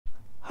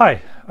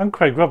Hi, I'm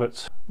Craig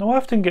Roberts. Now I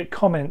often get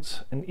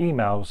comments and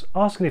emails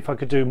asking if I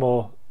could do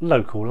more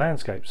local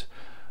landscapes,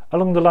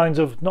 along the lines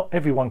of not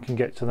everyone can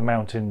get to the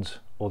mountains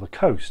or the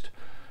coast,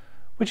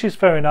 which is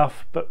fair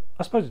enough, but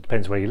I suppose it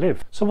depends where you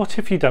live. So what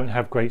if you don't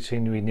have great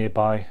scenery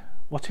nearby?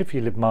 What if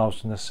you live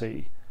miles from the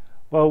sea?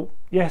 Well,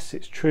 yes,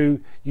 it's true,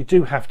 you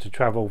do have to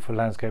travel for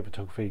landscape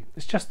photography.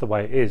 It's just the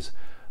way it is,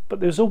 but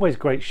there's always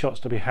great shots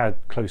to be had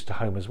close to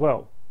home as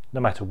well,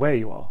 no matter where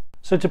you are.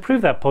 So to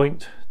prove that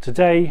point,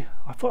 today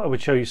I thought I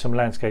would show you some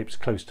landscapes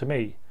close to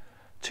me.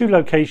 2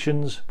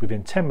 locations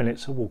within 10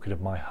 minutes of walking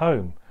of my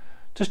home,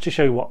 just to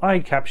show you what I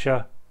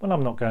capture when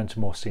I'm not going to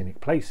more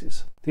scenic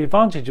places. The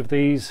advantage of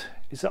these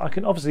is that I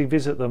can obviously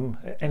visit them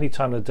at any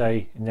time of the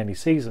day in any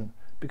season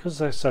because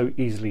they're so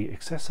easily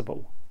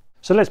accessible.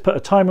 So let's put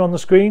a timer on the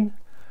screen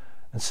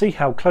and see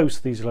how close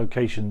these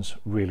locations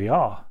really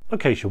are.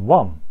 Location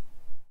 1.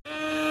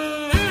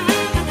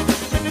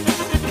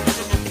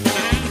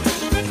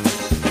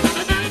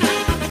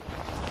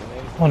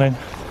 Morning.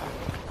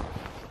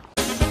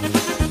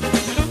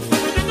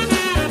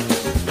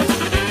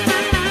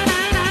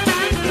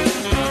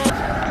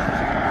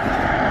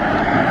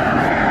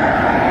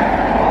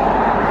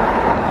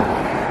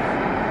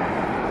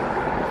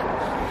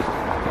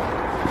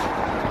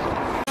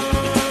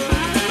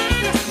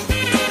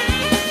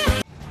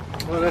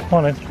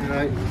 Morning.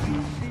 Right.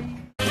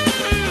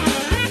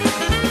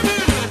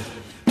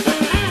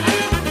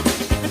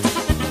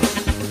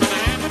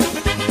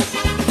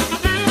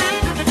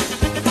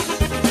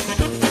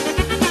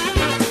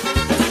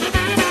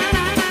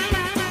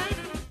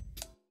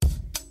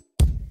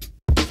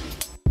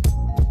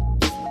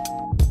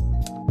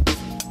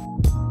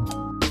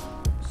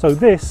 So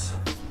this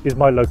is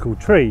my local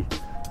tree,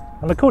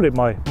 and I call it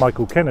my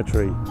Michael Kenner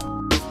tree.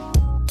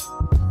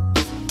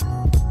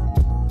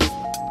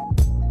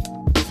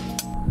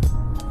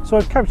 So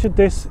I've captured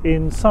this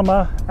in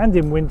summer and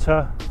in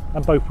winter,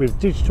 and both with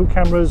digital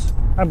cameras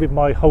and with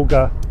my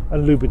Holga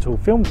and Lubital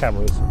film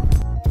cameras.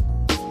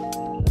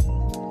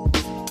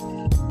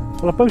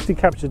 Well, I've mostly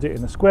captured it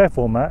in a square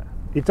format.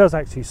 It does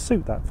actually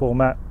suit that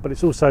format, but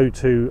it's also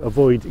to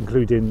avoid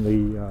including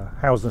the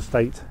house and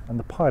estate and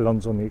the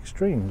pylons on the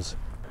extremes.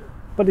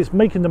 But it's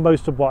making the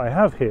most of what I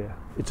have here.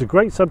 It's a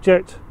great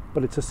subject,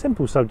 but it's a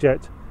simple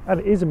subject, and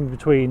it is in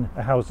between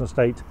a house and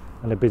estate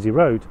and a busy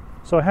road,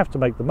 so I have to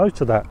make the most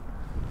of that.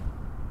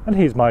 And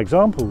here's my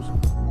examples.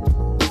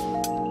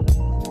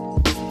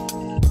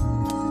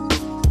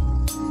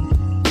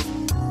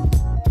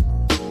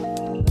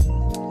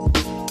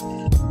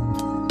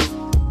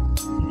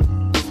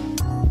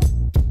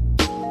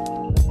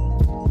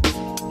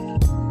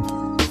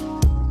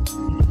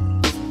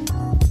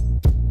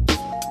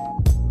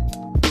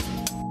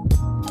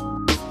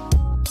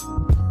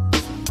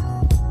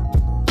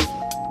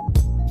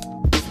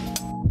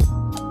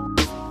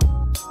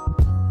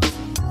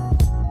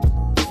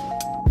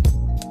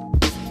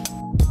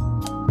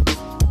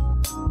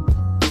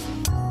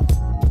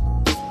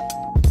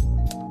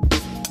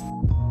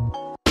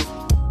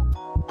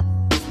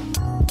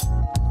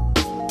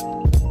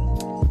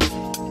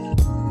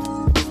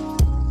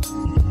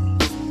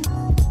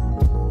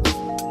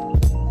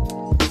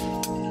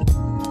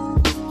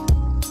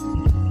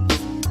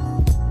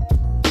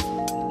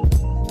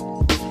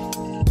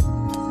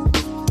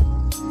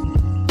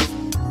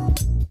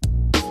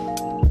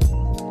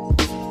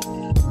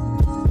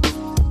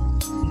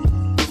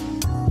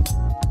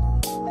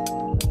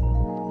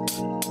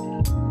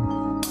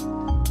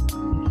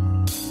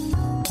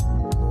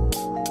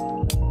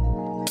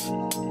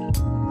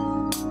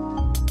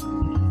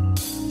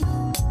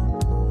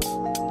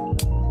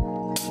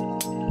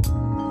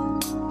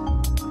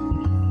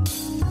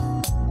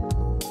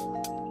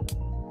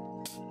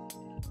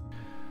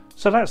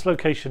 So that's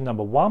location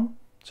number 1.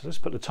 So let's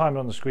put the timer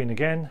on the screen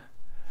again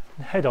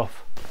and head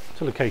off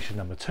to location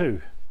number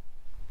 2.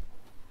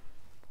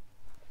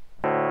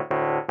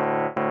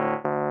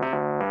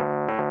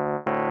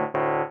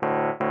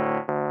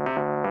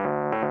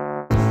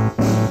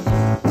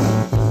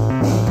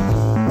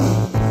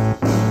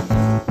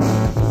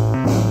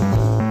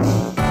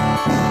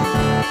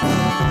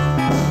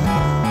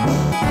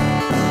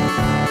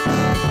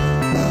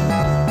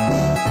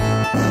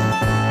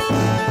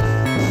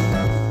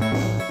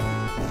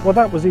 Well,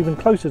 that was even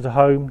closer to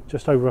home,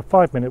 just over a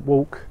 5-minute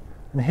walk,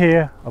 and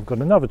here I've got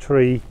another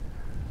tree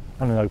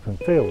and an open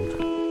field.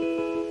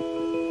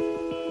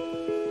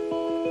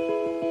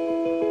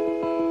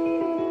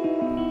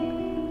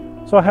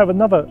 So I have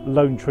another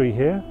lone tree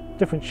here,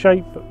 different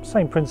shape but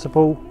same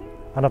principle,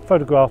 and I've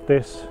photographed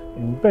this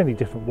in many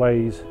different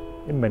ways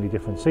in many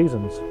different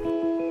seasons.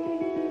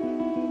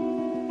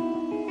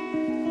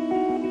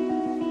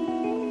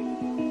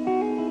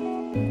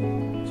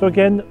 So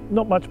again,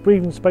 not much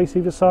breathing space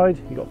either side.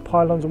 You've got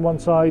pylons on one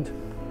side,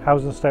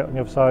 house and estate on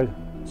the other side,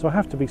 so I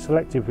have to be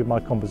selective with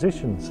my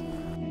compositions.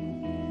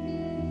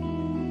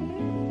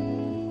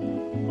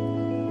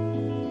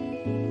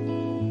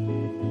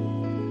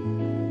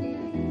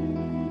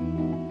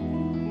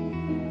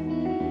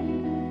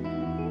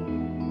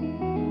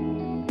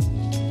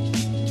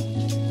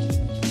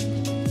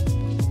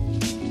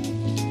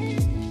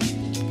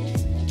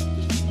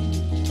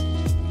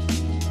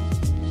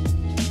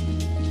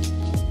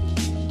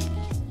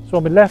 So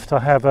on my left I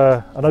have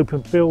an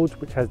open field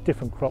which has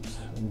different crops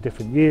and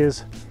different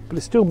years, but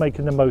it's still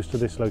making the most of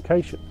this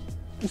location.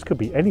 This could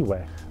be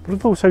anywhere, but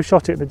I've also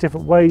shot it in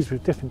different ways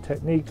with different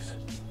techniques,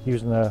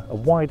 using a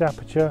wide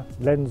aperture,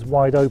 lens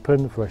wide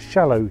open for a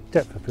shallow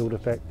depth of field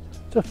effect,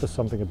 just for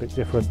something a bit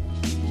different.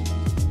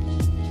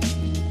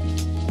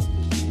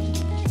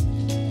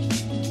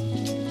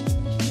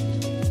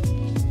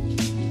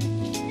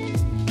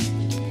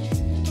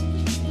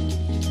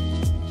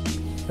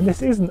 And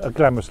this isn't a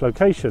glamorous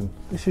location,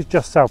 this is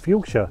just South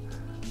Yorkshire.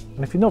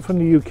 And if you're not from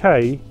the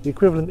UK, the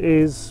equivalent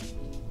is,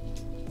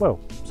 well,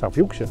 South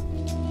Yorkshire.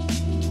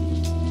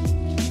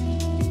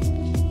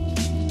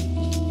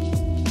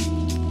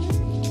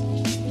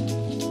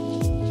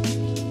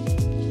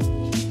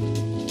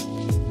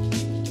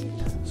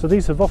 So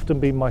these have often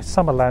been my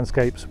summer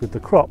landscapes with the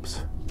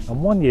crops,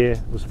 and one year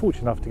I was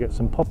fortunate enough to get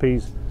some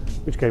poppies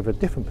which gave a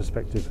different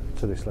perspective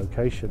to this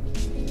location.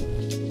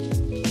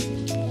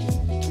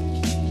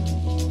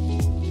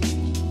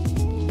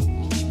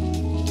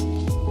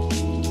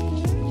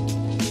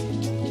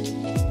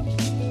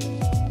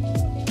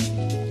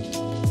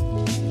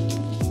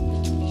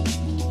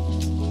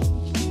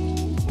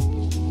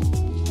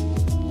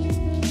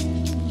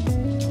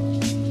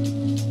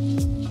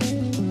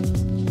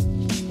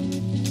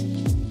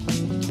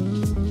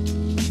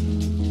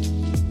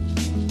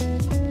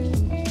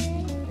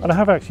 And I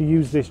have actually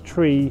used this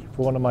tree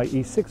for one of my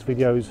E6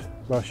 videos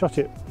where I shot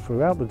it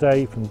throughout the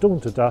day from dawn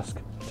to dusk,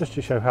 just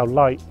to show how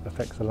light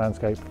affects the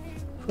landscape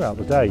throughout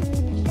the day.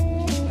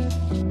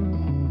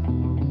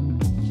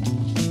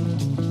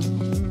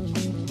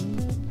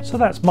 So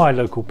that's my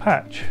local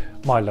patch,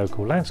 my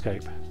local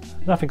landscape.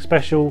 Nothing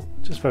special,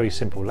 just very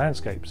simple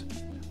landscapes.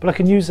 But I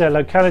can use their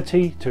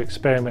locality to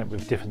experiment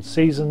with different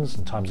seasons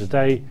and times of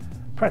day,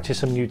 practice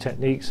some new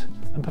techniques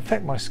and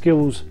perfect my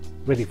skills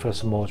ready for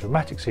some more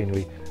dramatic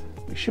scenery.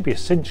 It should be a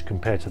cinch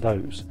compared to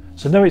those.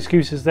 So no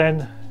excuses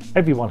then,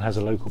 everyone has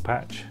a local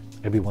patch,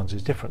 everyone's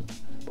is different,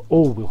 but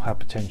all will have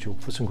potential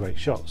for some great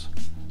shots.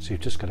 So you've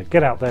just got to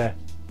get out there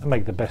and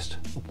make the best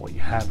of what you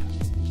have.